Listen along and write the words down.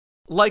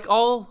Like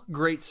all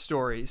great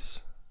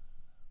stories,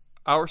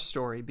 our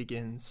story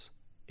begins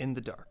in the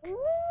dark.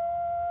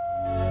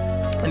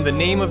 And the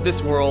name of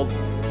this world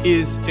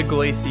is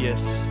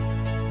Iglesias.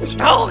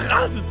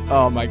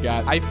 Oh my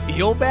god. I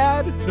feel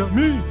bad?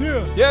 Me,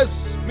 yeah.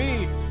 Yes,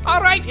 me.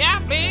 All right, yeah,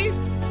 please.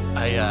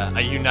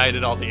 I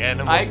united all the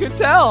animals. I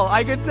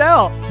could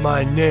tell.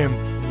 My name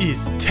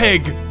is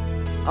Teg.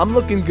 I'm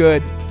looking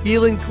good,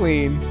 feeling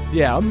clean.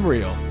 Yeah, I'm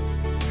real.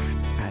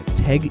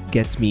 Teg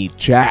gets me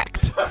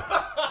jacked.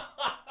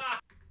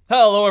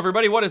 Hello,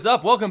 everybody. What is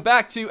up? Welcome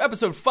back to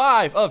episode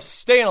 5 of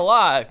Staying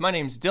Alive. My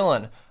name's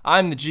Dylan.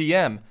 I'm the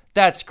GM.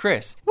 That's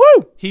Chris.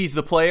 Woo! He's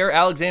the player,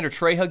 Alexander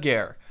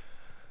Trejaguer.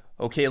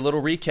 Okay, a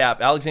little recap.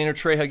 Alexander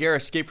Trejaguer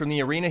escaped from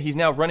the arena. He's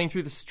now running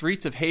through the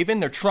streets of Haven.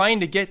 They're trying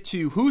to get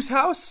to whose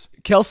house?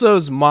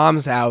 Kelso's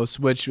mom's house,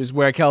 which is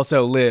where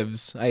Kelso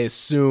lives. I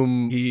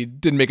assume he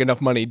didn't make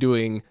enough money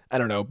doing, I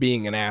don't know,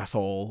 being an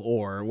asshole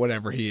or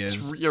whatever he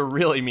is. You're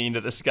really mean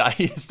to this guy.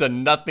 He has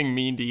done nothing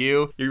mean to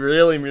you. You're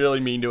really,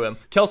 really mean to him.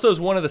 Kelso's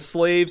one of the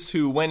slaves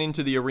who went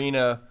into the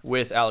arena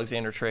with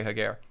Alexander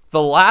Trejaguer.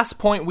 The last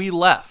point we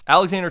left,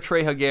 Alexander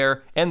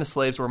Trejaguer and the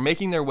slaves were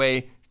making their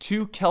way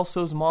to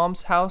Kelso's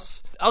mom's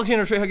house.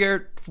 Alexander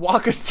Trejaguer,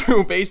 walk us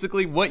through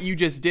basically what you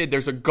just did.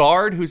 There's a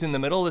guard who's in the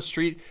middle of the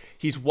street.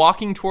 He's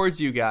walking towards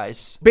you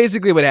guys.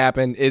 Basically what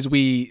happened is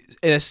we,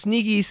 in a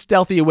sneaky,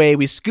 stealthy way,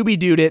 we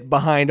Scooby-Dooed it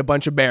behind a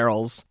bunch of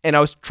barrels. And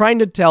I was trying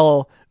to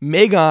tell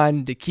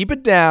Megan to keep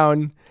it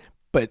down,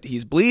 but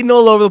he's bleeding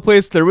all over the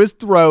place through his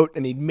throat,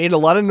 and he made a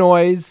lot of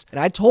noise. And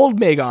I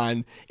told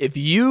Megan, if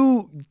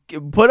you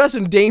put us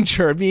in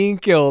danger of being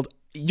killed,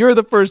 you're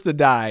the first to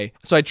die.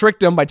 So I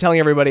tricked him by telling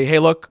everybody, hey,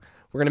 look,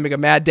 we're going to make a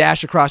mad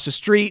dash across the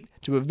street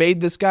to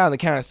evade this guy on the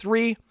count of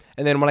 3.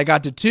 And then when I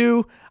got to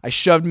 2, I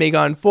shoved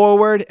Megan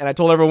forward, and I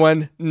told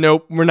everyone,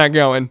 nope, we're not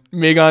going.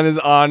 Megan is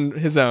on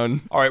his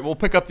own. All right, we'll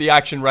pick up the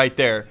action right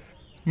there.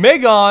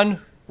 Megan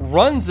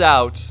runs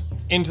out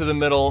into the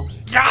middle.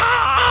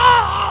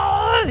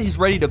 He's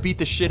ready to beat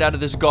the shit out of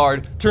this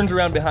guard, turns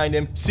around behind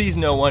him, sees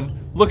no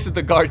one, looks at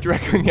the guard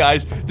directly in the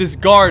eyes. This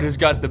guard has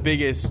got the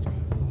biggest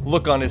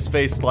look on his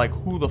face like,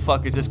 who the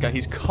fuck is this guy?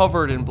 He's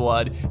covered in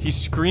blood. He's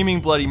screaming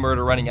bloody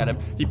murder running at him.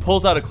 He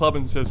pulls out a club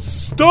and says,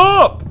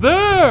 stop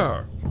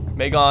there!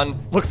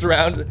 Megan looks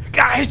around.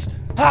 Guys!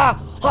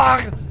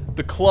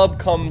 The club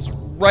comes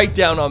right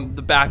down on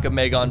the back of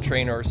Megan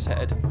Trainor's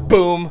head.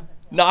 Boom!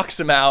 Knocks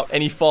him out,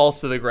 and he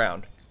falls to the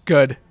ground.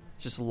 Good.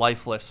 He's just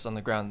lifeless on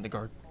the ground. The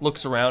guard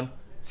looks around,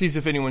 sees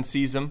if anyone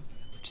sees him,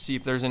 to see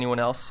if there's anyone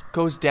else.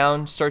 Goes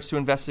down, starts to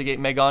investigate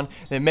Megan.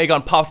 Then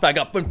Megan pops back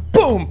up and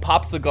boom!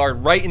 Pops the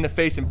guard right in the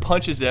face and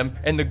punches him.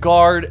 And the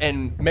guard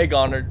and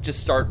Megan are just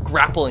start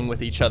grappling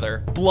with each other.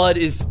 Blood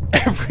is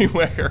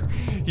everywhere.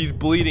 He's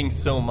bleeding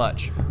so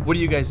much. What do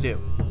you guys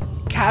do?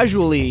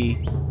 Casually,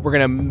 we're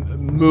going to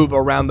move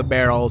around the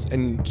barrels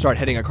and start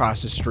heading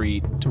across the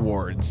street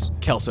towards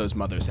Kelso's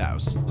mother's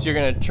house. So you're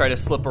going to try to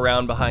slip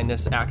around behind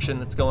this action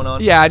that's going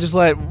on? Yeah, just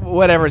let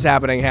whatever's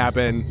happening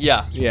happen.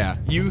 Yeah. Yeah.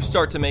 You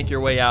start to make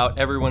your way out.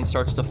 Everyone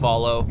starts to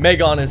follow.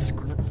 Megan is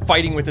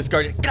fighting with this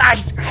guard.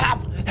 Guys,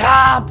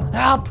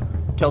 help!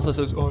 Kelso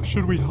says,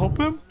 should we help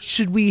him?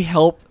 Should we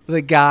help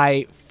the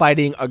guy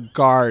fighting a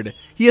guard?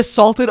 He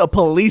assaulted a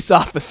police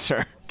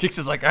officer. Kix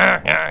is like,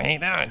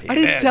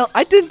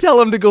 I didn't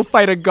tell him to go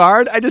fight a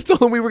guard. I just told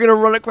him we were going to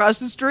run across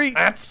the street.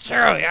 That's true,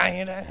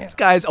 yeah. This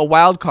guy's a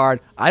wild card.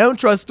 I don't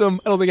trust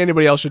him. I don't think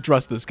anybody else should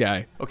trust this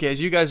guy. Okay,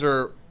 as you guys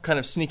are kind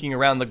of sneaking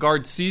around, the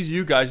guard sees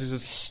you guys and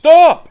says,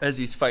 stop! As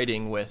he's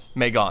fighting with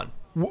Megan.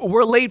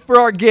 We're late for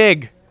our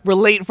gig. In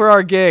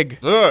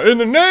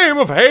the name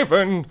of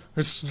Haven,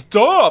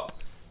 stop!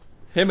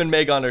 Him and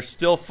Megan are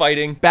still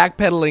fighting.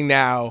 Backpedaling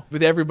now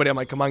with everybody. I'm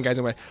like, come on, guys.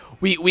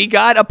 We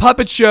got a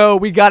puppet show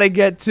we got to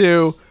get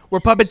to. We're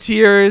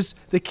puppeteers.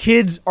 The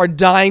kids are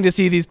dying to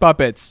see these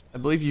puppets. I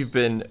believe you've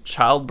been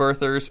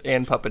childbirthers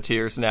and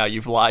puppeteers now.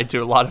 You've lied to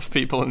a lot of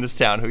people in this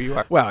town who you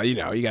are. Well, you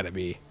know, you got to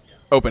be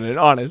open and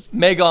honest.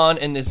 Megan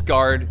and this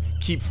guard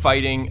keep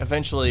fighting.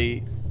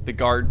 Eventually, the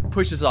guard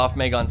pushes off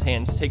Megan's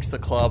hands, takes the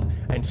club,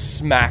 and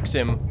smacks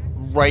him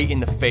right in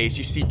the face.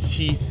 You see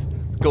teeth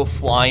go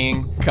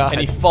flying, God. And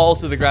he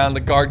falls to the ground.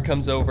 The guard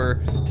comes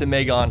over to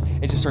Megan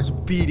and just starts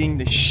beating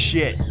the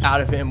shit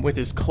out of him with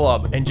his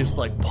club and just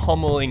like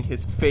pummeling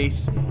his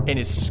face, and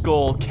his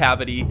skull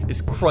cavity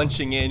is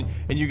crunching in,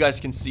 and you guys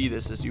can see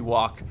this as you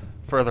walk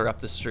further up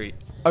the street.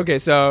 Okay,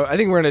 so I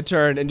think we're going to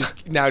turn and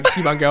just now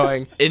keep on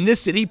going. In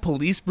this city,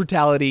 police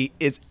brutality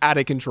is out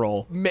of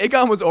control.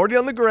 Megan was already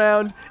on the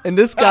ground, and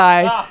this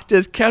guy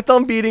just kept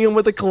on beating him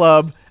with a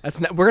club.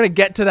 We're going to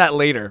get to that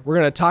later. We're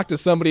going to talk to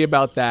somebody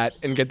about that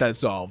and get that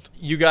solved.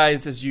 You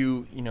guys, as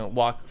you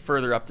walk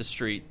further up the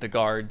street, the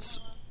guards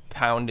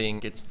pounding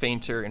gets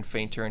fainter and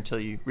fainter until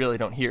you really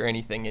don't hear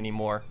anything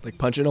anymore. Like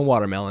punching a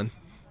watermelon.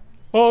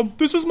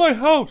 This is my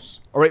house.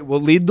 All right,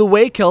 we'll lead the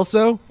way,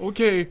 Kelso.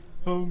 Okay,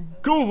 come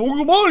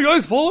on,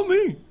 guys, follow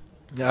me.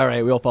 All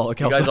right, we'll follow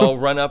Kelso. You guys all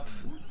run up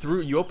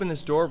You open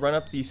this door, run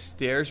up these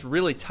stairs,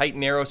 really tight,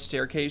 narrow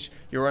staircase.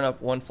 You run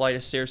up 1 flight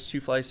of stairs, 2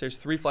 flight of stairs,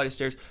 3 flight of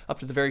stairs, up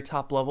to the very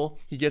top level.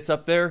 He gets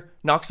up there,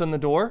 knocks on the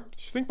door.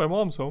 Do you think my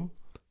mom's home?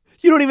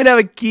 You don't even have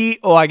a key.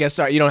 Oh, I guess,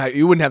 sorry.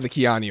 You wouldn't have the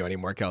key on you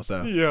anymore,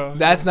 Kelso. Yeah.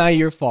 That's not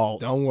your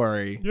fault. Don't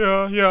worry.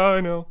 Yeah, I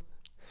know.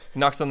 He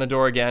knocks on the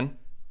door again.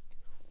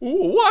 1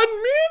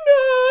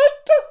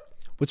 minute!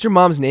 What's your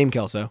mom's name,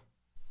 Kelso?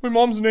 My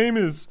mom's name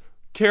is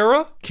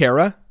Kara.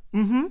 Kara?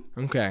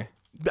 Mm-hmm. Okay.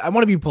 I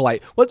want to be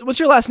polite. What's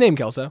your last name,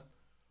 Kelso?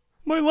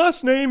 My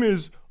last name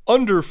is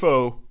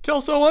Underfoe.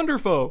 Kelso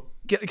Underfoe.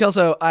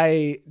 Kelso,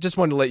 I just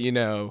wanted to let you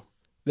know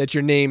that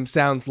your name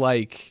sounds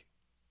like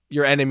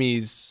your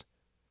enemies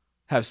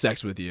have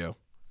sex with you.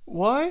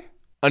 Why?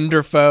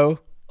 Underfoe.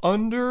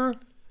 Underfoe.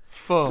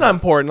 It's not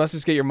important. Let's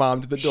just get your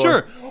mom to the door.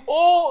 Sure.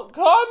 Oh,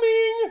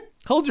 coming.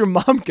 How old's your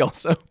mom,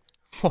 Kelso?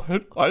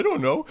 What? I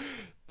don't know.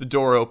 The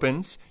door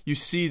opens. You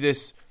see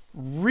this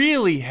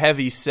really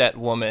heavy-set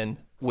woman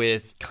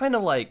with kind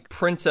of like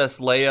Princess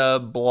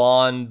Leia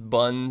blonde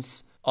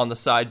buns on the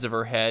sides of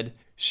her head.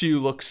 She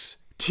looks,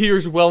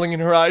 tears welling in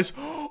her eyes.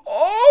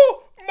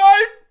 Oh,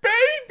 my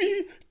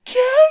baby,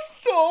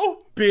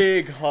 Kelso!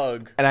 Big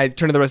hug. And I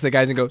turn to the rest of the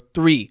guys and go,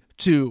 3,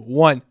 2,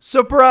 1.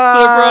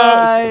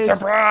 Surprise!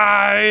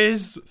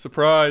 Surprise!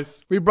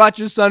 Surprise! We brought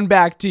your son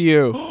back to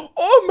you.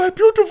 Oh, my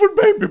beautiful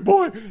baby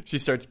boy! She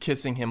starts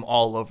kissing him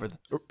all over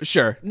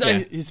Sure. Yeah.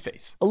 his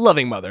face. A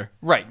loving mother.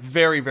 Right,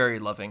 very, very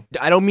loving.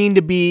 I don't mean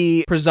to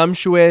be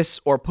presumptuous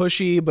or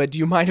pushy, but do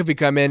you mind if we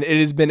come in? It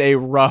has been a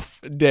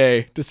rough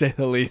day, to say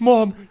the least.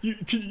 Mom,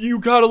 you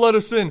gotta let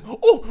us in.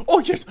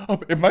 Oh yes,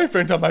 my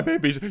friends are my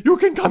babies. You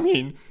can come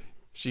in.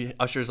 She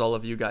ushers all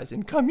of you guys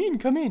in. Come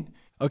in.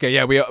 Okay,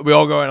 yeah, we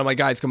all go in. I'm like,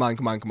 guys, come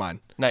on.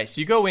 Nice.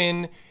 You go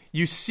in.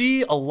 You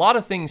see a lot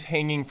of things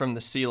hanging from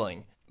the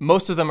ceiling.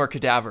 Most of them are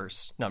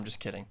cadavers. No, I'm just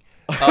kidding.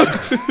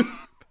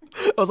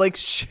 I was like,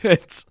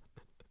 shit.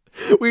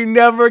 We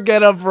never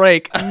get a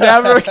break.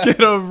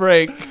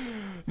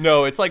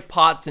 No, it's like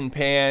pots and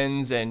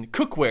pans and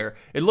cookware.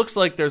 It looks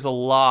like there's a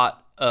lot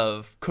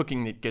of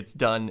cooking that gets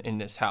done in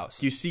this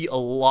house. You see a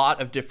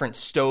lot of different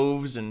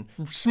stoves and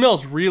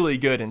smells really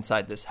good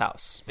inside this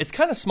house. It's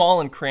kind of small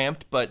and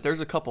cramped, but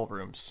there's a couple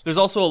rooms. There's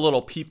also a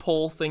little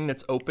peephole thing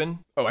that's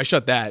open. Oh, I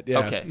shut that. Yeah.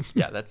 Okay.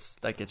 Yeah,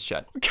 that gets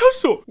shut.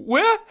 Kelso,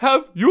 where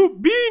have you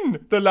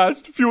been the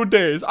last few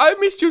days? I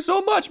missed you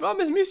so much. Mom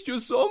has missed you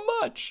so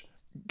much.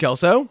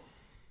 Kelso?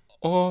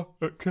 Am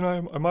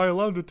I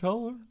allowed to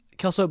tell her?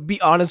 Kelso, be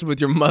honest with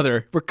your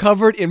mother. We're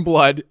covered in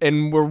blood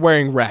and we're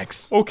wearing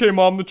rags. Okay,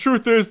 Mom, the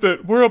truth is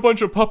that we're a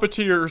bunch of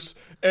puppeteers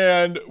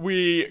and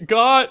we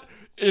got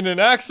in an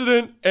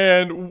accident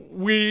and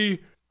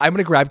I'm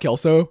gonna grab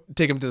Kelso,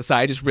 take him to the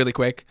side just really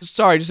quick.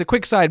 Sorry, just a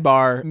quick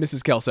sidebar,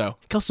 Mrs. Kelso.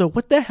 Kelso,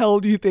 what the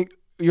hell do you think?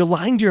 You're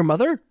lying to your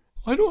mother?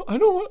 I didn't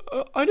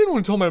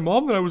want to tell my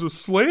mom that I was a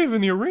slave in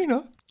the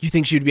arena. You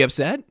think she'd be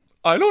upset?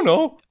 I don't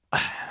know.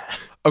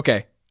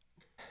 Okay.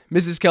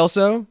 Mrs.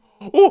 Kelso?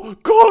 Oh,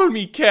 call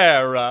me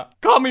Kara.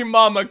 Call me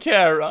Mama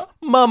Kara.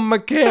 Mama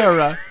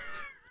Kara.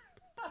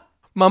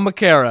 Mama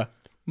Kara.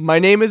 My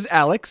name is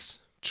Alex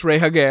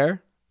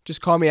Trehager.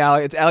 Just call me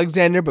Alex. It's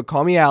Alexander, but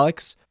call me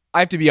Alex. I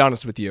have to be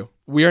honest with you.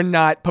 We are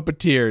not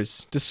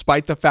puppeteers,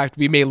 despite the fact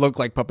we may look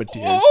like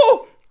puppeteers.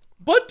 Oh,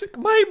 but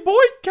my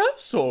boy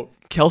Kelso.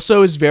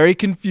 Kelso is very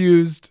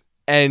confused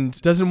and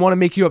doesn't want to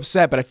make you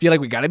upset, but I feel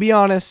like we gotta be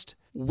honest.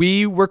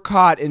 We were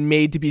caught and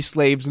made to be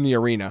slaves in the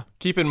arena.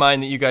 Keep in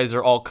mind that you guys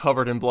are all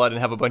covered in blood and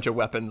have a bunch of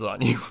weapons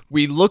on you.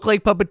 We look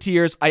like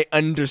puppeteers, I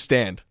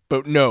understand.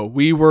 But no,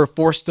 we were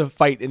forced to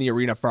fight in the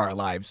arena for our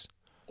lives.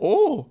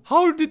 Oh,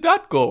 how did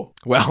that go?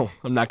 Well,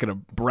 I'm not going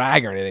to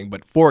brag or anything,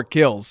 but 4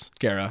 kills,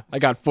 Kara. I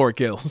got 4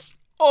 kills.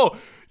 Oh,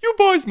 you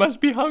boys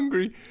must be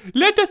hungry.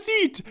 Let us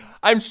eat.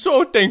 I'm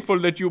so thankful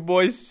that you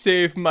boys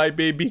saved my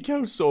baby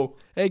Kelso.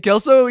 Hey,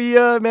 Kelso, he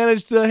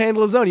managed to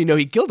handle his own. You know,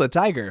 he killed a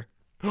tiger.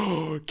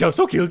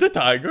 Kelso killed a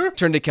tiger?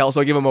 Turn to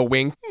Kelso, give him a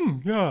wink.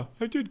 Yeah,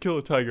 I did kill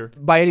a tiger.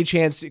 By any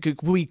chance, could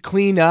we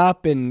clean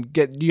up and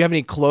do you have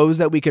any clothes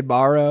that we could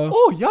borrow?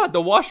 Oh, yeah, the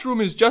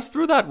washroom is just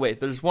through that way.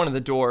 There's one of the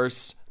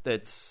doors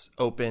that's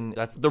open.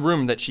 That's the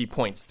room that she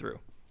points through.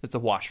 It's a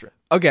washroom.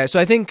 Okay, so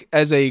I think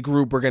as a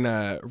group, we're going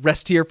to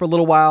rest here for a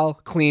little while,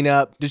 clean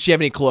up. Does she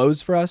have any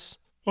clothes for us?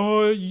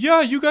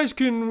 Yeah, you guys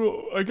can,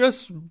 I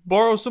guess,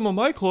 borrow some of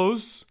my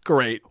clothes.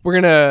 Great.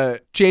 We're going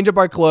to change up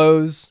our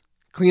clothes,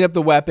 clean up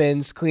the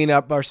weapons, clean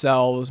up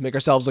ourselves, make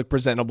ourselves look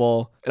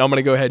presentable, and I'm going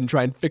to go ahead and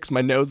try and fix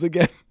my nose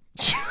again.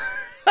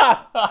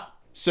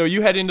 So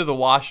you head into the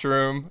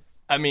washroom.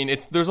 I mean,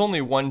 there's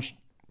only one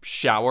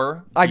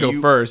shower. I go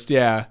first,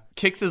 yeah.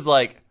 Kix is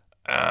like,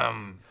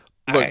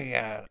 Look,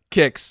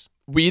 Kix,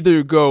 we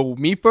either go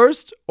me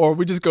first or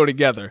we just go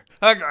together.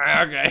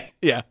 Okay.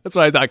 Yeah, that's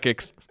what I thought,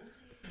 Kix.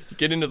 You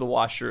get into the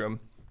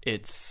washroom.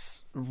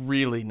 It's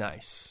really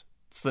nice.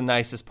 It's the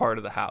nicest part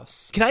of the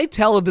house. Can I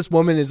tell if this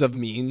woman is of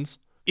means?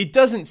 It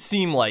doesn't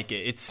seem like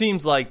it. It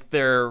seems like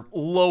they're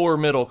lower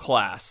middle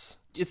class.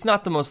 It's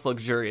not the most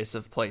luxurious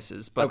of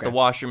places, but Okay. the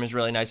washroom is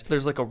really nice.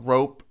 There's like a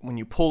rope. When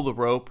you pull the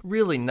rope,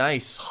 really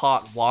nice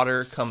hot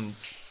water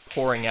comes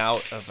pouring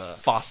out of a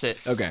faucet.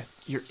 Okay.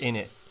 You're in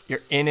it.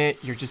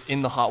 You're just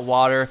in the hot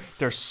water.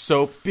 There's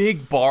soap,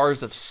 big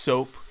bars of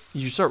soap.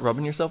 You start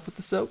rubbing yourself with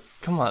the soap?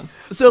 Come on.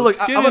 So look,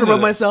 Let's get I'm gonna into rub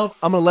this. myself.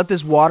 I'm gonna let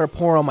this water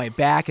pour on my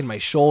back and my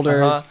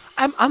shoulders.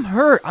 I'm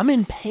hurt. I'm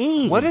in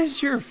pain. What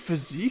does your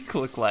physique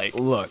look like?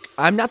 Look,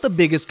 I'm not the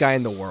biggest guy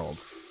in the world.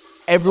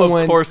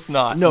 Everyone, Of course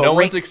not. No, No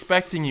one's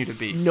expecting you to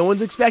be. no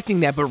one's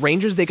expecting that. But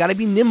Rangers, they gotta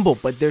be nimble,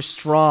 but they're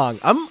strong.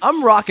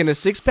 I'm rocking a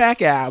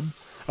 6-pack ab.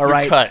 All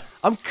right, cut.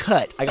 I'm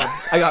cut. I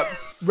got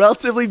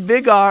relatively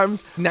big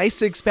arms, nice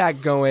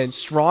 6-pack going,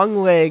 strong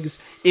legs.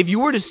 If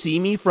you were to see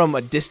me from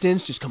a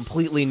distance, just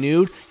completely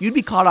nude, you'd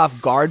be caught off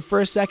guard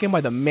for a second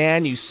by the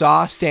man you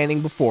saw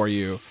standing before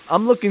you.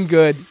 I'm looking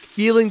good,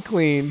 feeling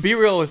clean. Be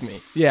real with me.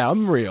 Yeah,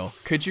 I'm real.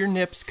 Could your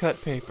nips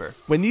cut paper?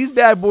 When these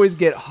bad boys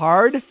get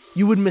hard,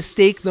 you would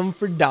mistake them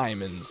for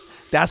diamonds.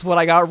 That's what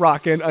I got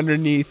rocking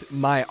underneath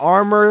my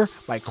armor,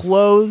 my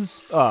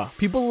clothes.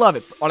 People love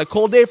it. On a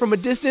cold day from a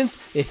distance,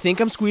 they think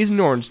I'm squeezing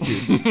orange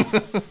juice.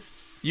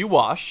 You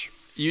wash.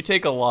 You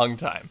take a long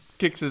time.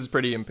 Kix is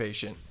pretty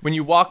impatient. When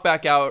you walk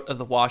back out of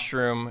the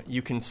washroom,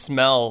 you can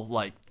smell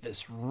like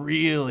this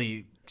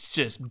really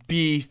just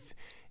beef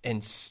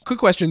and... Quick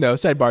question though,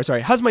 sidebar,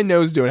 sorry. How's my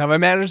nose doing? Have I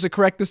managed to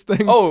correct this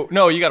thing? Oh,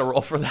 no, you got to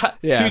roll for that.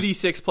 Yeah.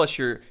 2d6 plus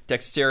your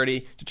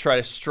dexterity to try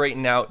to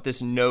straighten out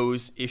this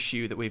nose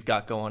issue that we've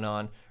got going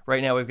on.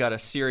 Right now, we've got a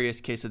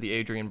serious case of the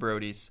Adrian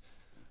Brodies.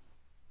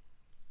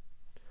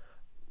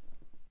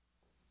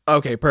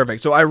 Okay,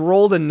 perfect. So I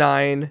rolled a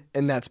 9,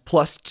 and that's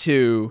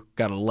 +2.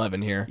 Got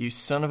 11 here. You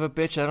son of a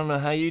bitch, I don't know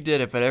how you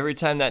did it, but every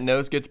time that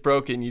nose gets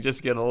broken, you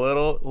just get a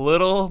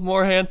little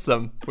more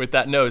handsome with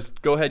that nose.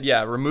 Go ahead,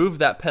 yeah, remove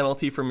that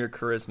penalty from your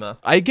charisma.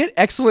 I get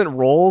excellent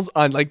rolls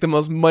on like the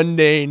most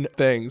mundane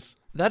things.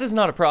 That is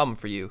not a problem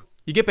for you.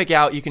 You get back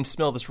out, you can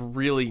smell this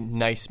really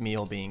nice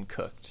meal being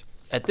cooked.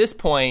 At this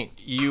point,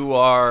 you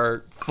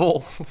are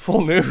full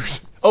nude.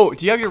 Oh,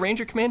 do you have your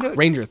Ranger Commando?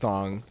 Ranger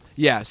thong.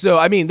 Yeah, so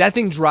I mean that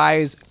thing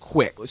dries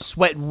quick,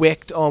 sweat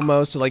wicked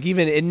almost. So like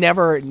even it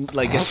never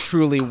like gets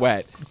truly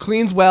wet.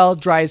 Cleans well,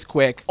 dries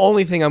quick.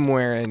 Only thing I'm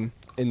wearing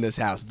in this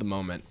house at the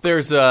moment.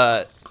 There's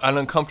an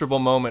uncomfortable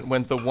moment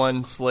when the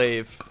one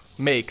slave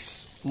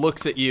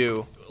looks at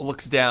you,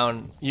 looks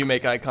down, you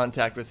make eye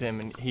contact with him,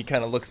 and he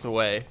kind of looks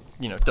away,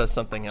 does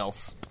something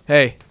else.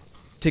 Hey,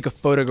 take a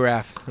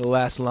photograph. It'll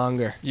last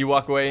longer. You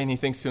walk away and he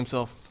thinks to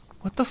himself,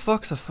 what the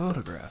fuck's a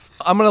photograph?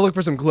 I'm gonna look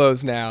for some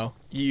clothes now.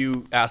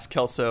 You ask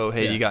Kelso,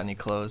 hey, Yeah. you got any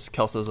clothes?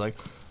 Kelso's like,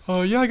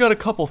 oh, yeah, I got a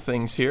couple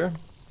things here.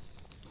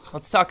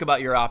 Let's talk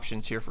about your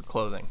options here for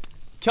clothing.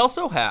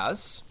 Kelso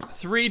has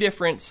 3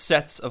 different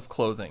sets of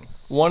clothing.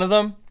 One of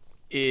them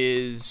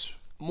is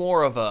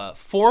more of a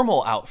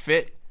formal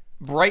outfit,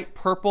 bright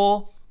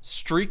purple,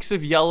 streaks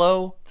of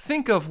yellow.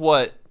 Think of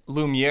what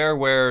Lumiere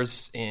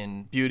wears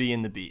in Beauty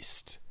and the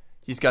Beast.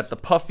 He's got the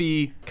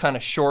puffy kind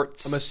of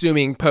shorts. I'm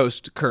assuming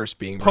post curse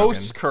being broken.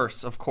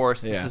 Post-curse, of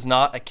course. This Yeah. is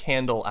not a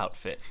candle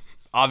outfit,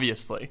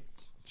 obviously.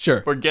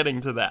 Sure. We're getting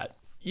to that.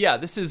 Yeah,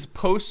 this is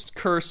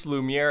post-curse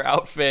Lumiere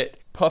outfit,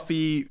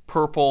 puffy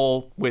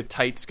purple with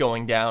tights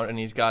going down, and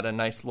he's got a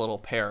nice little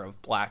pair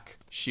of black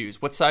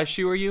shoes. What size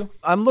shoe are you?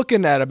 I'm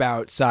looking at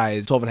about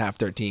size 12.5,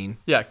 13.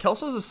 Yeah,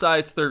 Kelso's a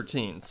size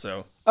 13,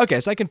 so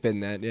Okay, so I can fit in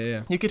that.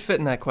 Yeah. you could fit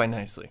in that quite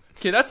nicely.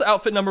 Okay, that's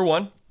outfit number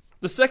 1.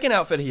 The second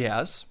outfit he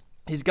has,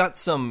 he's got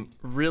some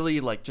really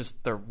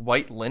just the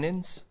white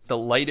linens, the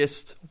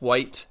lightest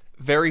white,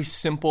 very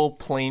simple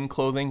plain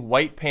clothing,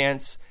 white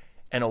pants,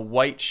 and a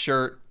white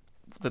shirt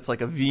that's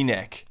like a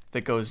V-neck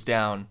that goes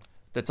down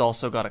that's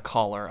also got a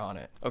collar on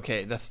it.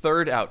 Okay, the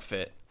third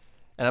outfit,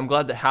 and I'm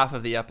glad that half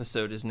of the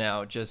episode is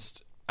now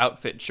just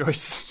outfit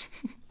choice.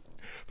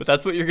 But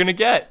that's what you're going to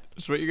get.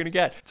 That's what you're going to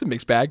get. It's a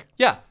mixed bag.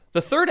 Yeah.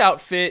 The third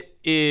outfit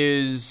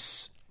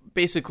is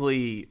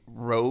basically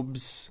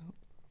robes,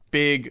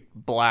 big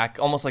black,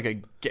 almost like a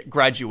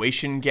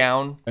graduation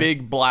gown,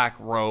 big black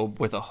robe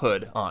with a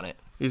hood on it.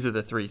 These are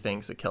the 3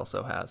 things that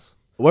Kelso has.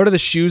 What are the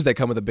shoes that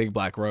come with a big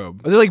black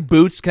robe? Are they like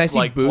boots? Can I see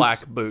Like boots?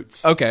 black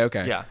boots. Okay.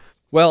 Yeah.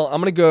 Well, I'm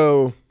gonna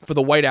go for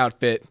the white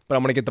outfit, but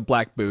I'm gonna get the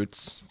black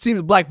boots.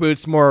 Seems black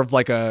boots more of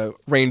like a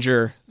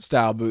ranger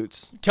style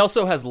boots.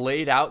 Kelso has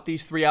laid out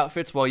these 3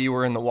 outfits while you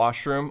were in the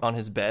washroom on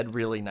his bed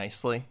really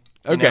nicely.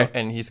 you Okay. know,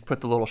 and he's put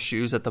the little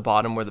shoes at the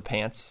bottom where the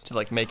pants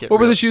to make it What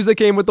were real- the shoes that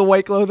came with the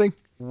white clothing?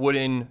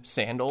 wooden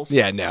sandals.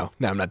 Yeah, no,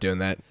 I'm not doing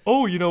that.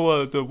 Oh,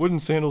 the wooden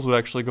sandals would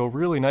actually go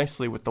really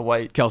nicely with the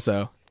white.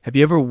 Kelso, have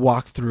you ever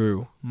walked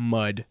through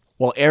mud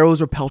while arrows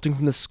were pelting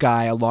from the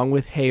sky along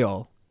with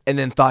hail, and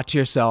then thought to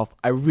yourself,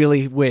 I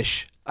really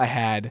wish I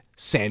had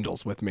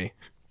sandals with me?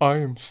 I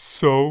am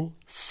so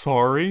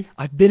sorry.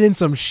 I've been in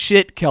some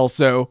shit,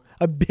 Kelso.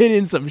 I've been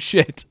in some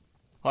shit.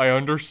 I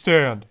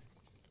understand.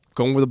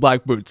 Going with the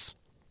black boots.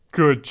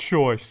 Good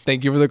choice.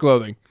 Thank you for the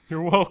clothing.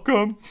 You're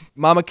welcome.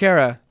 Mama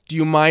Kara, do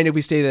you mind if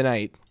we stay the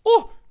night?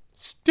 Oh,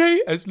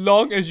 stay as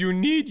long as you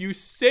need. You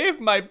saved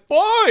my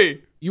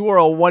boy. You are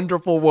a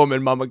wonderful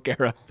woman, Mama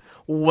Kara.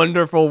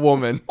 wonderful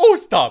woman. Oh,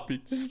 stop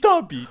it.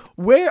 Stop it.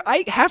 Where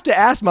I have to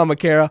ask Mama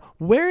Kara,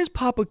 where is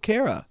Papa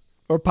Kara?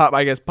 Or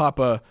I guess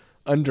Papa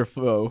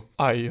Underfoe.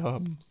 I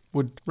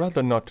would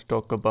rather not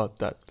talk about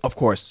that. Of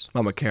course,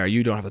 Mama Kara,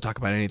 you don't have to talk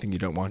about anything you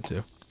don't want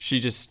to. She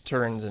just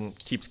turns and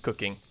keeps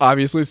cooking.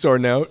 Obviously, sore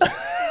note.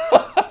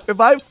 If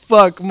I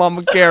fuck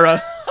Mama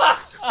Kara,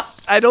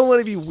 I don't want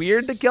to be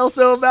weird to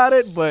Kelso about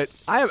it, but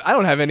I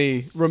don't have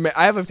any.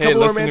 I have a couple Hey,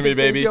 listen romantic to me, things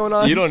baby. going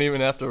on. You don't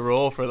even have to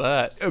roll for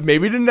that.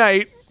 Maybe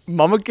tonight,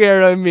 Mama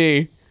Kara and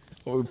me,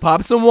 we'll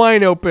pop some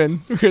wine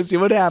open. We're gonna see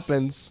what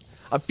happens.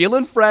 I'm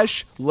feeling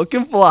fresh,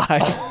 looking fly.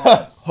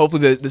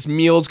 Hopefully, this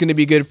meal's gonna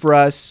be good for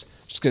us.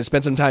 Just gonna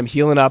spend some time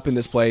healing up in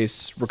this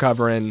place,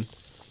 recovering,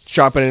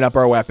 sharpening up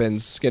our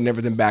weapons, getting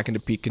everything back into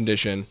peak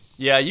condition.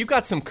 Yeah, you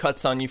got some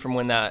cuts on you from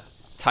when that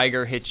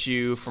tiger hit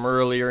you from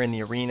earlier in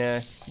the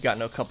arena. You got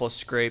in a couple of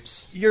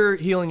scrapes. You're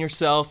healing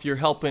yourself. You're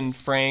helping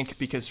Frank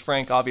because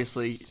Frank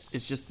obviously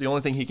is just the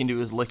only thing he can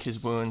do is lick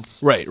his wounds.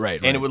 Right.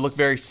 And it would look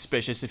very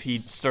suspicious if he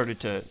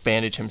started to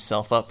bandage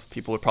himself up.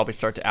 People would probably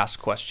start to ask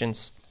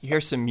questions. You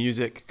hear some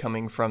music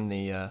coming from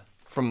the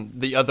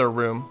other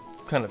room,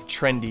 kind of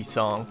trendy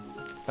song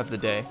of the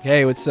day.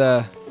 Hey,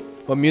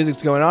 what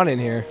music's going on in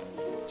here?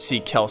 See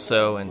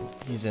Kelso, and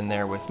he's in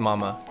there with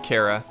Mama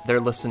Kara. They're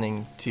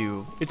listening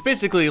to, it's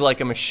basically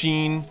like a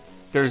machine.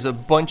 There's a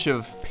bunch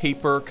of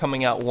paper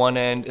coming out one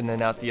end, and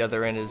then out the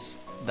other end is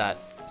that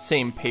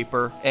same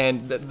paper.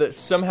 And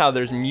somehow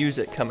there's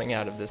music coming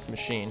out of this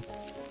machine.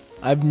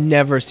 I've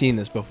never seen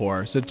this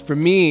before. So for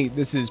me,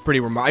 this is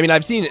pretty remarkable. I mean,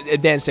 I've seen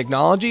advanced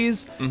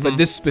technologies, but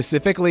this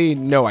specifically,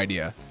 no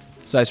idea.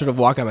 So I sort of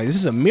walk out, I'm like, this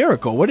is a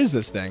miracle. What is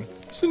this thing?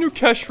 It's a new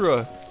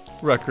Keshra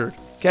record.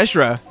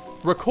 Keshra.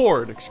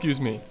 Excuse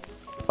me.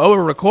 Oh,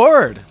 a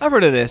record. I've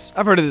heard of this.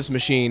 I've heard of this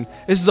machine.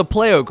 This is a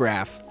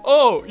playograph.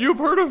 Oh, you've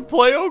heard of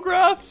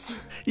playographs?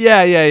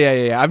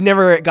 Yeah. I've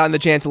never gotten the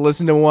chance to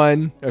listen to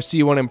one or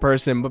see one in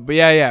person, but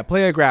yeah,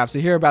 playographs.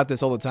 I hear about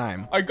this all the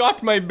time. I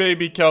got my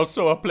baby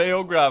Kelso a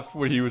playograph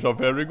when he was a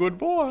very good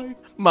boy.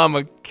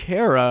 Mama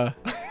Kara.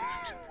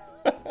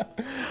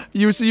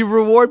 You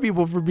reward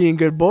people for being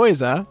good boys,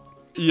 huh?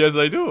 Yes,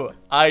 I do.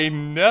 I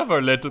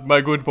never let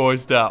my good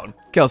boys down.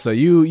 Kelso,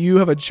 you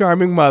have a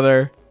charming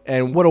mother,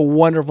 and what a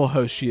wonderful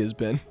host she has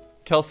been.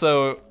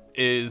 Kelso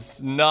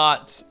is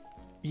not...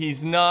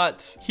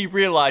 He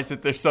realized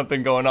that there's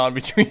something going on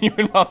between you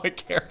and Mama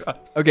Kara.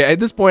 Okay, at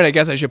this point, I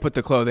guess I should put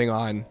the clothing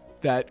on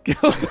that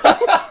Kelso...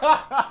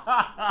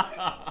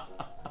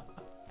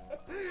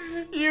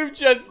 You've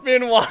just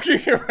been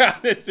walking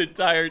around this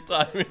entire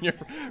time in your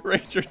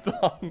ranger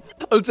thong.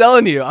 I'm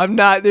telling you,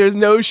 there's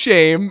no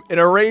shame in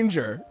a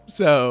ranger.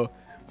 So,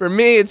 for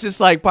me, it's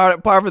just like par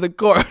for the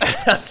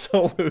course.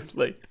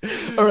 Absolutely.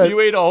 All right. You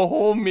ate a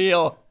whole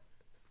meal.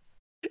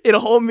 Ate a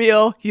whole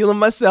meal, healing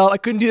myself. I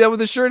couldn't do that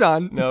with a shirt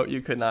on. No,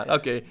 you could not.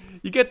 Okay,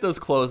 you get those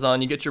clothes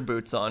on, you get your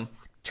boots on.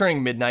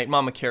 Turning midnight,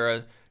 Mama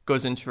Kara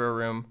goes into her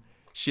room.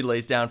 She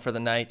lays down for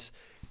the night.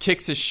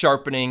 Kix is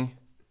sharpening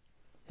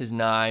his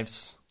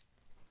knives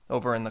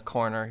over in the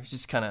corner. He's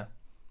just kind of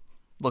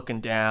looking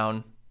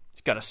down.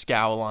 He's got a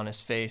scowl on his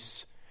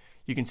face.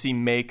 You can see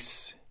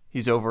Makes.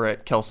 He's over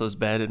at Kelso's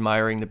bed,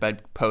 admiring the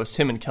bedpost.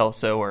 Him and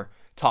Kelso are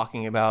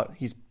talking about,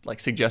 he's like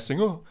suggesting,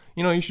 oh,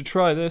 you should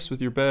try this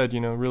with your bed,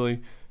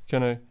 really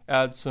kind of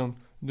add some,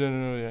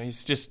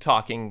 He's just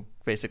talking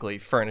basically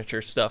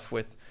furniture stuff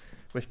with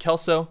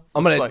Kelso.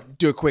 I'm going to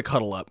do a quick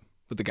huddle up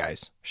with the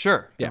guys.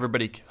 Sure. Yeah.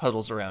 Everybody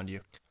huddles around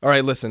you. All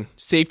right, listen.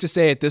 Safe to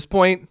say at this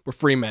point, we're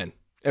free men.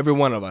 Every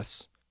one of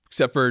us.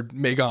 Except for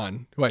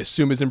Megan, who I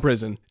assume is in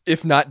prison,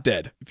 if not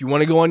dead. If you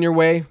want to go on your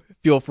way,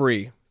 feel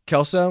free.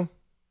 Kelso,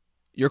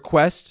 your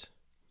quest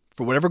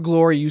for whatever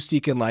glory you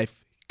seek in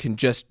life can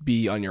just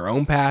be on your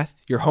own path.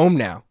 You're home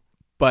now.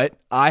 But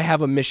I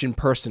have a mission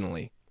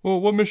personally.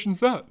 Well, what mission's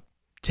that?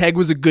 Teg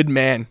was a good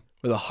man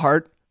with a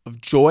heart of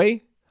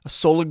joy, a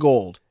soul of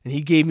gold. And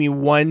he gave me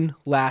one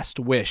last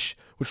wish,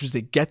 which was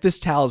to get this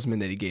talisman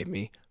that he gave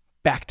me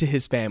back to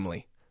his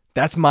family.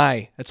 That's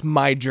my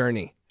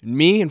journey. And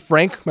me and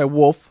Frank, my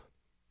wolf,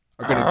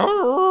 are gonna...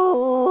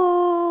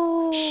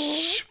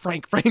 Shh,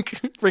 Frank, bring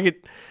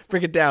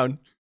it down.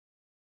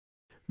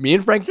 Me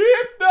and Frank... Keep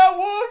that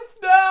wolf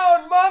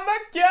down! Mama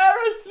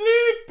Kara's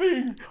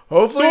sleeping!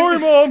 Hopefully... Sorry,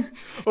 Mom!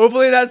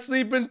 Hopefully not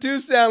sleeping too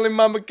soundly,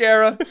 Mama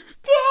Kara.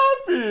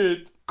 Stop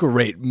it!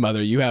 Great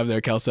mother you have there,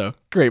 Kelso.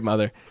 Great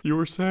mother. You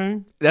were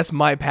saying? That's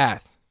my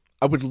path.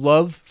 I would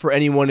love for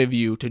any one of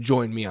you to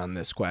join me on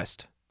this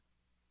quest.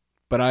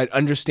 But I'd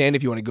understand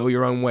if you want to go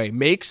your own way.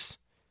 Makes,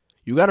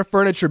 you got a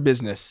furniture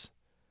business.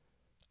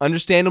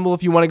 Understandable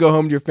if you want to go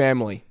home to your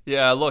family.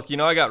 Yeah, look,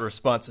 I got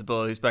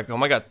responsibilities back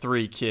home. I got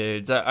 3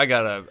 kids. I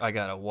got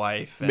a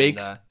wife. And,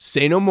 Makes,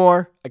 say no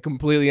more. I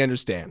completely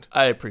understand.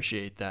 I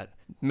appreciate that.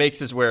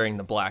 Makes is wearing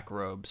the black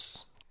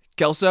robes.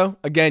 Kelso,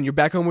 again, you're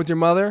back home with your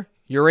mother.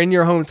 You're in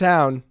your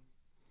hometown.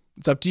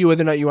 It's up to you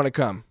whether or not you want to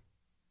come.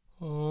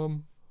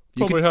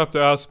 Probably have to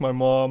ask my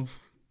mom.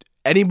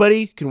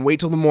 Anybody can wait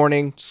till the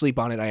morning, sleep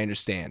on it, I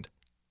understand.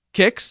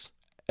 Kix,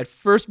 at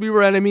first we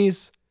were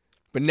enemies,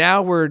 but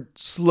now we're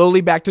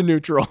slowly back to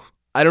neutral.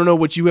 I don't know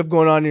what you have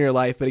going on in your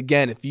life, but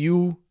again, if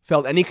you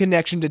felt any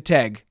connection to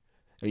Teg,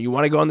 and you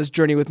want to go on this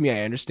journey with me,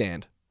 I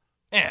understand.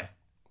 Yeah.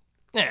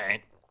 All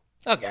right.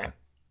 Okay.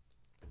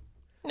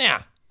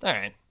 Yeah. All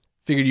right.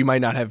 Figured you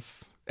might not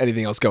have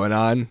anything else going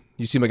on.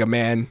 You seem like a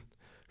man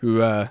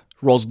who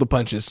rolls with the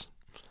punches.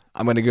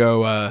 I'm going to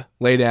go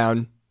lay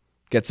down,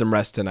 get some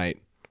rest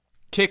tonight.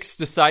 Kix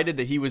decided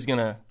that he was going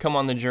to come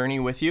on the journey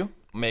with you.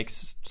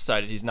 Makes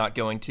decided he's not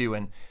going to,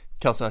 and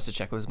Kelso has to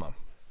check with his mom.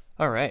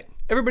 All right.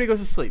 Everybody goes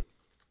to sleep.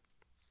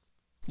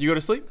 You go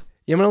to sleep?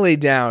 Yeah, I'm going to lay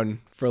down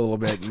for a little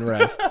bit and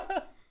rest.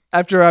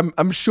 After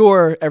I'm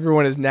sure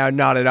everyone is now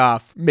nodded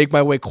off, make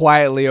my way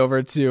quietly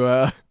over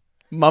to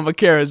Mama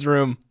Kara's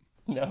room.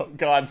 No,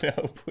 God, no,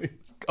 please.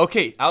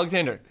 Okay,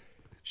 Alexander.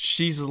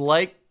 She's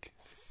like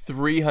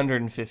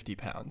 350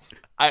 pounds.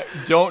 I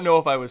don't know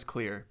if I was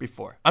clear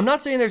before. I'm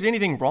not saying there's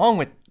anything wrong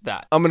with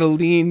that. I'm going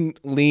to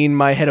lean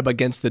my head up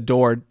against the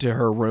door to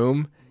her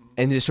room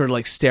and just sort of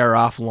like stare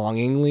off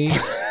longingly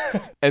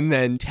and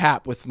then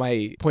tap with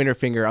my pointer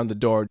finger on the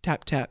door.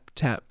 Tap, tap,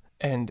 tap.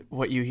 And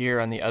what you hear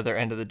on the other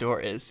end of the door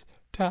is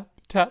tap,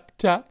 tap,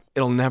 tap.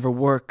 It'll never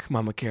work,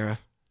 Mama Kara.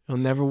 It'll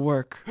never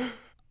work.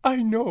 I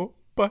know,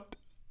 but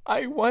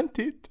I want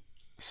it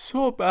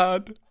so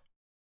bad.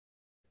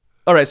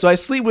 All right, so I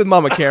sleep with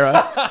Mama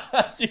Kara.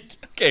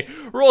 Okay,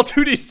 roll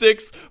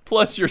 2d6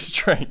 plus your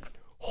strength.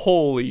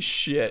 Holy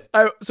shit.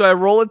 So I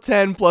roll a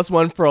 10 plus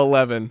 1 for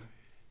 11.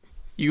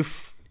 You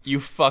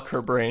fuck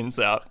her brains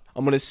out.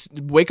 I'm going to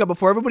wake up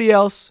before everybody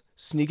else,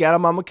 sneak out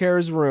of Mama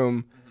Kara's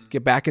room,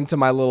 get back into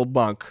my little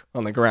bunk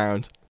on the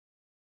ground.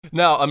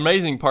 Now,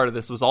 amazing part of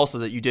this was also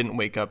that you didn't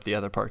wake up the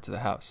other parts of the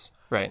house,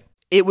 right?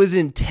 It was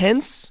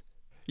intense.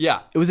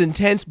 Yeah. It was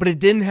intense, but it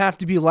didn't have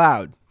to be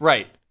loud.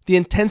 Right. The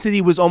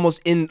intensity was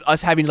almost in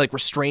us having to like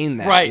restrain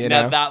that. Right. You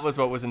Now know? that was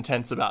what was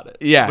intense about it.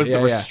 Yeah. Was the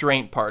yeah.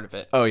 restraint part of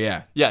it. Oh,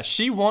 yeah. Yeah.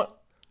 She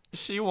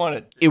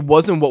wanted. It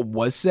wasn't what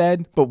was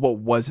said, but what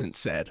wasn't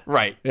said.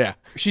 Right. Yeah.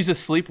 She's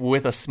asleep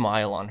with a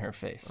smile on her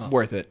face.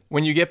 Worth it.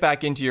 When you get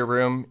back into your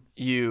room,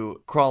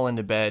 you crawl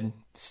into bed,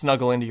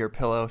 snuggle into your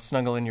pillow,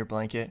 snuggle in your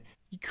blanket.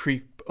 You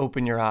creep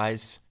open your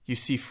eyes. You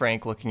see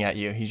Frank looking at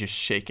you. He's just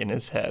shaking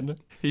his head.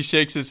 He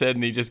shakes his head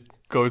and he just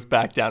goes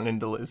back down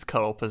into his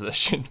cuddle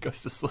position,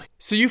 goes to sleep.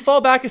 So you fall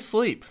back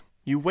asleep.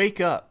 You wake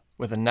up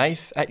with a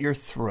knife at your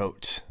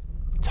throat.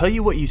 Tell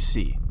you what you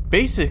see.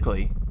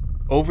 Basically,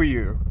 over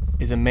you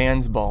is a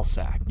man's ball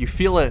sack. You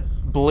feel a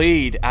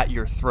blade at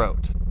your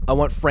throat. I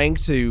want Frank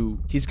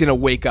he's going to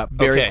wake up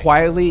very Okay.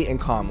 quietly and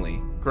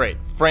calmly. Great.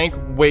 Frank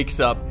wakes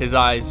up, his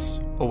eyes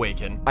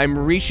awaken. I'm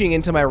reaching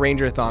into my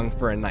ranger thong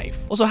for a knife.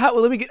 Also,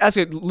 let me ask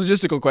a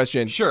logistical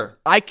question. Sure.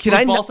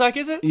 Whose ball sack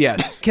is it?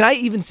 Yes. Can I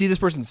even see this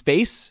person's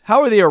face?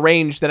 How are they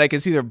arranged that I can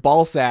see their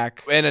ball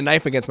sack and a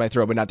knife against my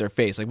throat, but not their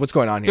face? Like, what's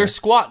going on here? They're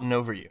squatting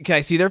over you. Can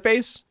I see their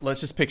face? Let's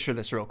just picture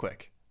this real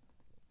quick.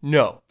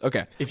 No.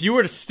 Okay. If you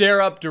were to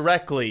stare up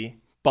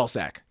directly, Ball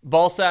sack.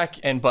 ball sack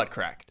and butt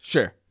crack,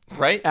 Sure.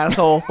 right?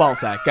 Asshole, ball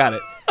sack. Got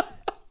it.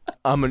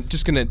 I'm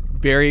just going to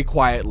very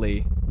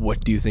quietly,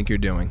 what do you think you're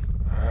doing?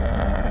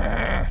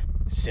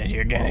 Said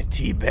you're gonna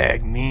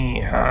teabag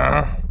me,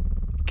 huh?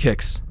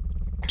 Kix,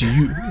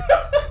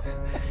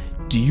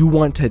 do you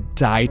want to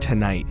die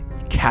tonight,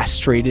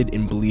 castrated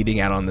and bleeding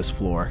out on this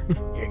floor?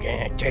 You're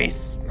gonna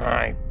taste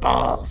my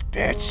balls,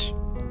 bitch.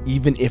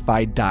 Even if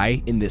I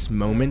die in this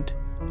moment,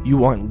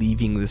 you aren't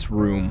leaving this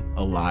room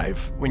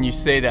alive. When you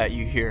say that,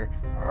 you hear,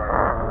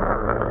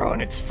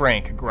 and it's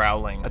Frank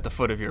growling at the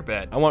foot of your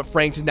bed. I want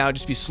Frank to now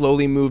just be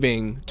slowly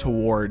moving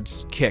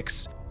towards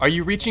Kix. Are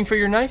you reaching for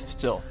your knife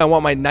still? I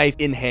want my knife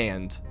in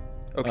hand.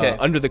 Okay.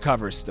 Under the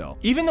covers still.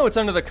 Even though it's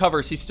under the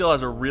covers, he still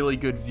has a really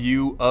good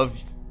view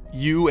of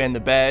you and the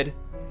bed.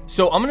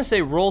 So I'm going to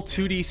say roll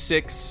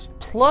 2d6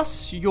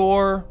 plus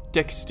your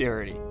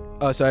dexterity.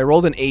 So I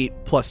rolled an 8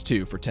 plus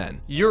 2 for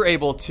 10. You're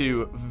able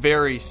to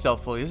very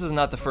stealthily. This is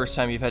not the first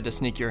time you've had to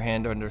sneak your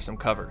hand under some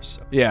covers.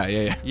 Yeah.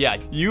 Yeah,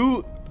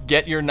 you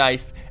get your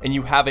knife and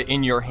you have it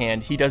in your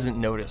hand. He doesn't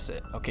notice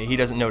it. Okay, he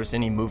doesn't notice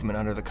any movement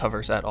under the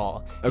covers at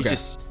all. Okay.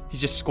 He's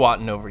just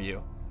squatting over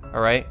you.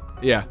 All right?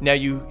 Yeah. Now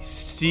you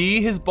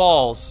see his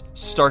balls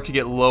start to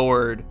get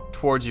lowered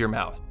towards your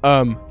mouth.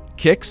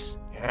 Kix,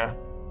 Yeah.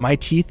 my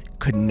teeth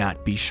could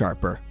not be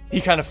sharper. He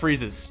kind of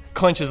freezes,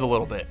 clenches a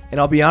little bit. And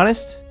I'll be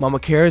honest, Mama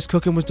Kara's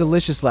cooking was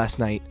delicious last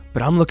night,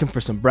 but I'm looking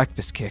for some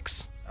breakfast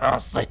kicks. I'll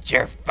slit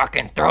your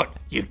fucking throat.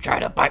 You try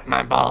to bite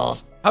my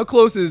balls. How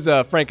close is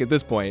Frank at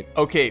this point?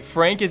 Okay,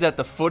 Frank is at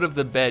the foot of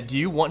the bed. Do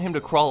you want him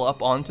to crawl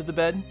up onto the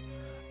bed?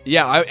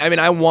 Yeah, I mean,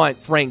 I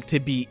want Frank to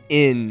be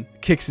in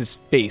Kix's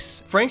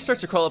face. Frank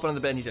starts to crawl up onto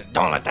the bed and he says,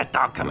 Don't let that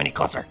dog come any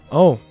closer.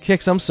 Oh,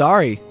 Kix, I'm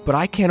sorry, but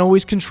I can't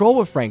always control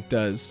what Frank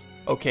does.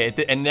 okay,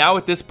 and now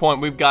at this point,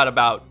 we've got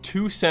about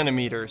 2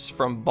 centimeters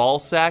from ball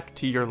sack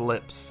to your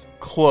lips.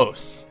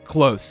 Close.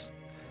 Close.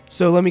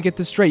 So let me get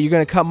this straight. You're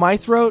gonna cut my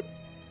throat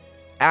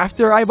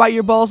after I bite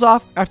your balls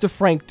off? After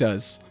Frank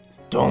does?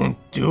 Don't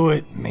do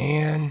it,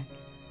 man.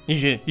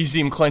 You see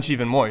him clench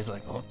even more. He's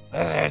like, oh.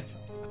 What is it?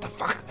 What the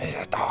fuck? Is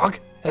it a dog?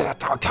 Is that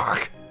dog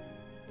talk?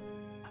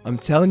 I'm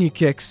telling you,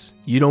 Kix,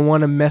 you don't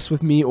want to mess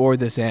with me or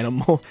this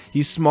animal.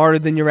 He's smarter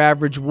than your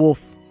average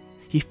wolf.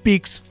 He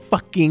speaks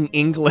fucking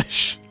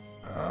English.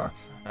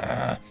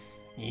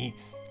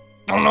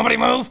 Don't nobody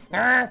move.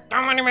 Don't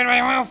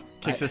anybody move.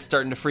 Kix is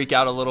starting to freak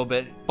out a little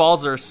bit.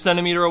 Balls are a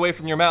centimeter away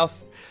from your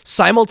mouth.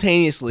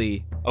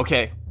 Simultaneously,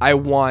 Okay. I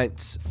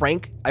want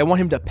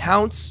him to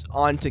pounce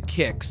onto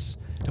Kix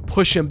to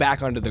push him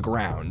back onto the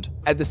ground.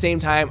 At the same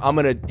time, I'm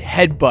gonna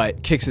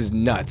headbutt Kix's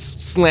nuts.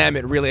 Slam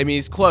it really. I mean,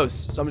 he's close,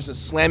 so I'm just gonna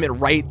slam it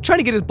right. Trying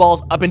to get his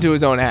balls up into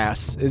his own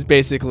ass is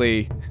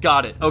basically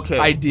Got it. Okay.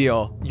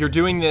 ideal. You're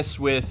doing this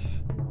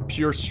with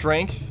pure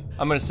strength?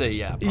 I'm going to say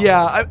yeah. Probably.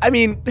 Yeah, I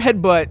mean,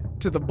 headbutt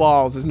to the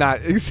balls is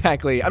not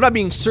exactly. I'm not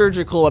being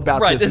surgical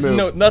about Right, this this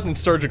move. is nothing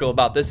surgical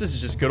about this. This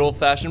is just good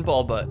old-fashioned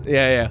ball butt.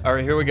 Yeah. All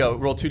right, here we go.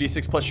 Roll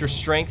 2d6 plus your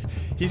strength.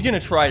 He's going to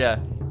try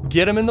to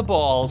get him in the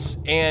balls,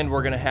 and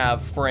we're going to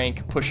have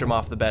Frank push him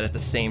off the bed at the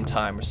same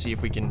time or see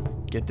if we can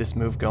get this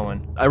move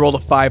going. I rolled a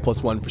 5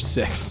 + 1 for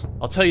 6.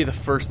 I'll tell you the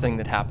first thing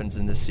that happens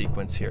in this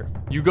sequence here.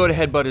 You go to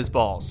headbutt his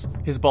balls.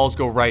 His balls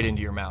go right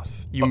into your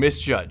mouth. You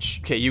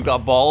misjudge. Okay, you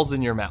got balls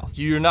in your mouth.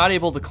 You're not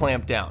able to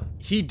clamp down.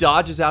 He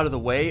dodges out of the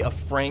way of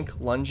Frank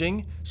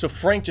lunging, so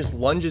Frank just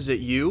lunges at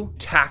you,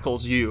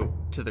 tackles you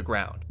to the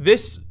ground.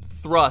 This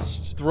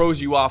thrust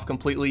throws you off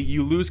completely.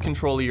 You lose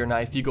control of your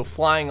knife. You go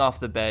flying off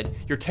the bed.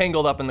 You're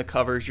tangled up in the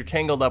covers. You're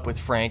tangled up with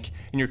Frank,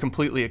 and you're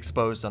completely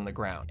exposed on the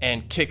ground.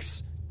 And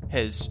Kix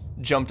has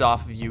jumped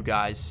off of you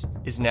guys,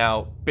 is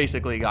now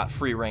basically got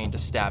free reign to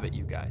stab at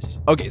you guys.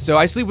 Okay, so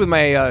I sleep with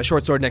my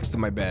short sword next to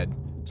my bed.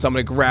 So I'm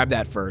gonna grab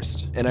that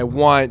first, and I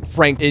want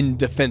Frank in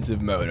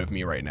defensive mode of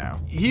me right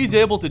now. He's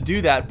able to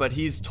do that, but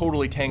he's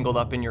totally tangled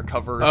up in your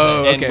covers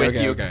Oh, and okay, with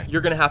okay, you. okay.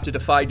 You're gonna have to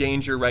defy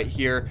danger right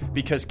here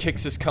because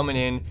Kix is coming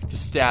in to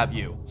stab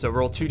you. So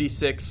roll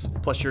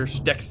 2d6 plus your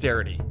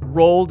dexterity.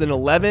 Rolled an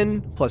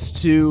 11 +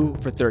 2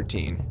 for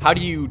 13. How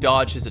do you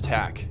dodge his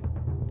attack?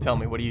 Tell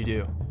me, what do you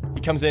do? He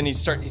comes in,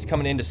 he's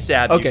coming in to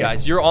stab Okay. you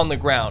guys. You're on the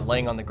ground,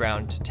 laying on the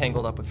ground,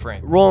 tangled up with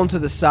Frank. Rolling to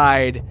the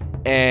side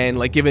and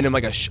like giving him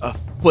like a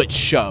foot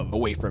shove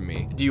away from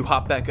me. Do you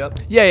hop back up?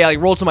 Yeah, like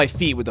roll to my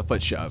feet with a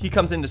foot shove. He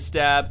comes in to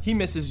stab, he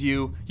misses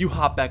you, you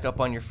hop back up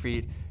on your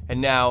feet, and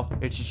now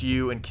it's just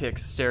you and Kix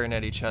staring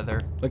at each other.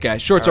 Okay,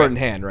 short sword in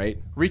hand, right?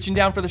 Reaching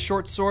down for the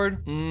short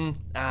sword? No,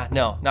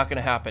 not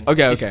gonna happen.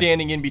 Okay, He's okay.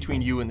 standing in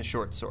between you and the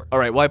short sword. All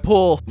right, well I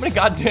pull. How many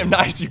goddamn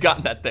knives you got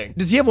in that thing?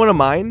 Does he have one of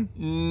mine?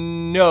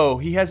 No,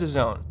 he has his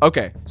own.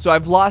 Okay, so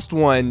I've lost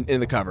one in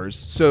the covers,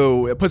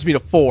 so it puts me to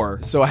 4.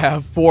 So I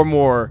have 4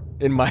 more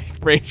in my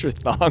ranger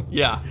thong.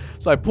 Yeah.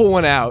 So I pull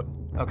one out.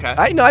 Okay.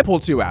 I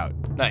pulled 2 out.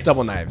 Nice.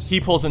 Double knives. He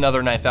pulls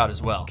another knife out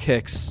as well.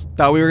 Kix.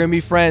 Thought we were gonna be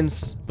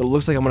friends, but it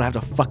looks like I'm gonna have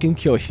to fucking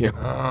kill you.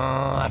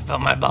 I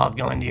felt my balls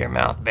go into your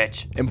mouth,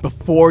 bitch. And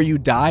before you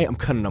die, I'm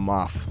cutting them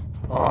off.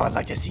 Oh, I'd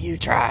like to see you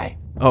try.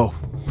 Oh,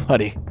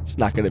 buddy, it's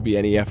not gonna be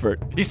any effort.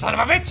 You son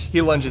of a bitch!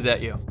 He lunges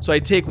at you. So I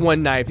take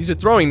one knife. These are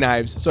throwing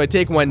knives. So I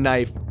take one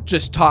knife,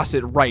 just toss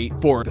it right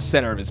for the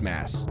center of his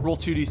mass. Roll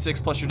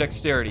 2d6 plus your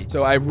dexterity.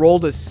 So I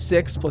rolled a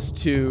 6 +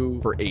 2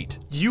 for 8.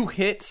 You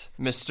hit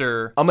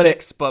Mr. I'm gonna-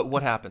 Kix, but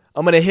what happens?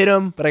 I'm gonna hit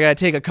him, but I gotta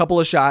take a couple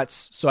of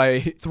shots. So I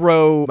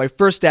throw my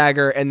first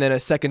dagger and then a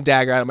second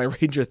dagger out of my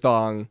ranger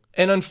thong.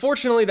 And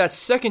unfortunately, that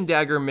second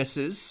dagger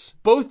misses.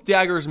 Both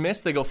daggers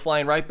miss. They go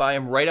flying right by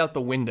him, right out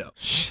the window.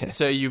 Shit.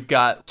 So you've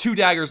got 2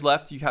 daggers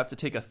left. You have to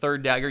take a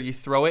third dagger. You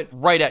throw it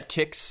right at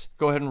Kix.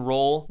 Go ahead and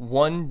roll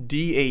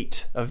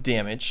 1d8 of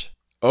damage.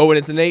 Oh, and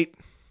it's an 8.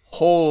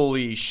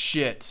 Holy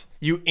shit.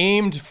 You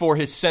aimed for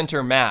his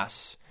center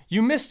mass.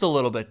 You missed a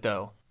little bit,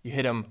 though. You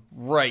hit him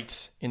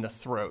right in the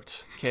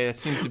throat. Okay, that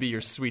seems to be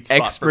your sweet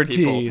spot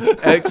Expertise. for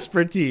people.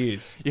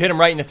 Expertise. You hit him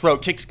right in the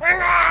throat. Kicks.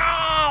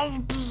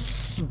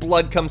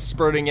 Blood comes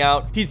spurting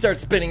out. He starts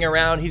spinning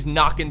around. He's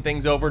knocking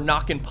things over,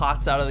 knocking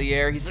pots out of the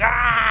air. He's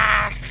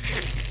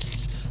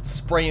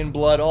spraying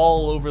blood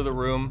all over the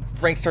room.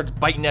 Frank starts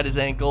biting at his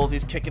ankles.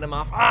 He's kicking him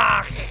off.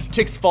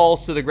 Kix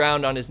falls to the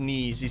ground on his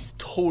knees. He's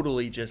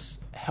totally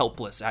just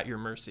helpless at your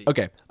mercy.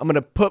 Okay, I'm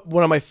gonna put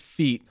one of my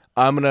feet.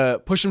 I'm gonna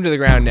push him to the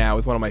ground now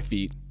with one of my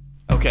feet.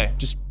 Okay.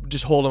 Just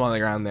hold him on the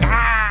ground there.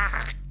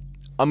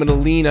 I'm gonna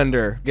lean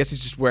under. I guess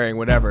he's just wearing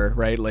whatever,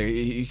 right? Like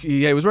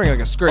he was wearing like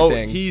a skirt Oh,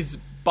 thing. he's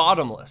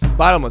bottomless.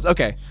 Bottomless.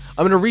 Okay.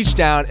 I'm gonna reach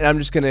down and I'm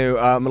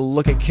gonna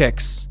look at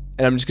Kix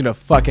and I'm just gonna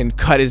fucking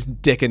cut his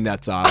dick and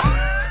nuts off.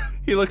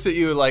 He looks at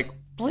you like,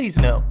 please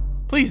no.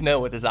 Please no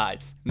with his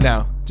eyes.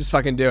 No, just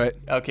fucking do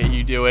it. Okay,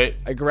 you do it.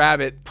 I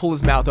grab it, pull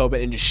his mouth open,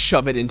 and just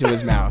shove it into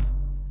his mouth.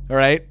 All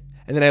right?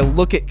 And then I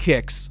look at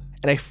Kix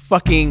and I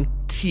fucking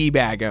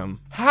teabag him.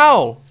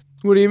 How?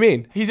 What do you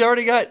mean? He's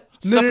already got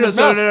stuff in his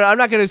No, mouth. I'm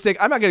not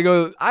gonna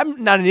go.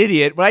 I'm not an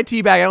idiot. When I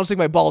teabag, I don't stick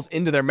my balls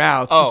into their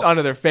mouth, just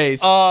onto their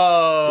face.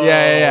 Oh,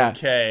 Yeah.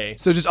 Okay.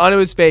 So just onto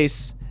his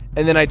face,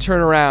 and then I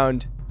turn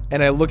around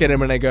and I look at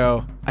him and I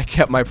go, I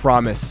kept my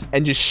promise,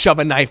 and just shove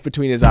a knife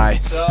between his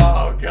eyes.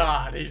 Oh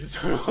God! He just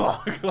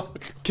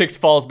Kix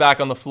falls back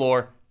on the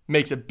floor,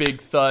 makes a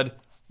big thud.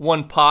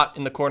 One pot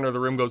in the corner of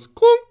the room goes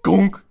clunk,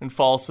 gunk, and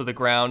falls to the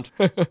ground.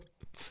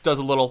 does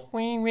a little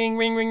ring, ring,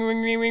 ring, ring,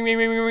 ring, ring, ring, ring,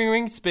 ring, ring,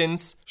 ring,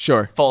 spins.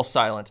 Sure. Falls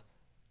silent.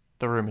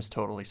 The room is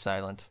totally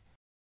silent.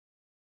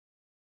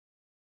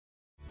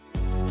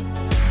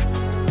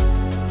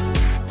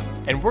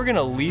 And we're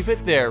gonna leave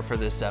it there for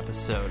this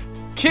episode.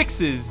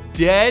 Kix is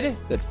dead.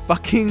 That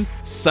fucking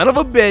son of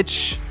a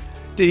bitch.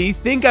 Did he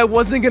think I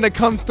wasn't gonna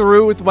come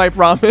through with my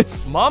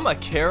promise? Mama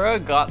Kara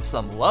got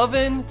some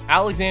lovin'.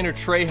 Alexander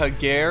Treja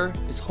Gare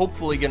is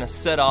hopefully gonna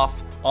set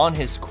off on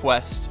his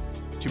quest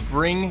to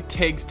bring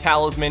Tig's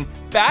talisman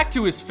back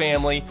to his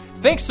family.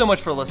 Thanks so much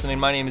for listening.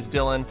 My name is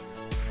Dylan.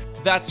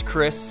 That's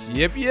Chris.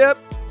 Yep.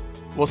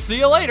 We'll see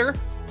you later.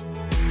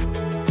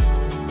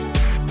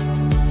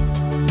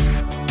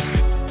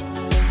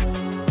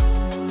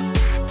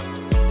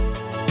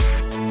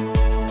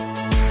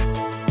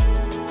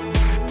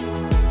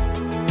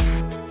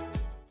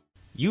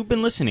 You've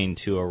been listening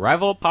to a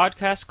Rival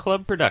Podcast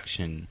Club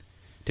production.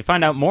 To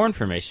find out more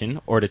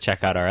information or to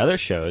check out our other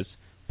shows,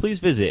 please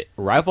visit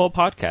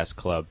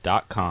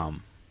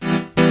rivalpodcastclub.com.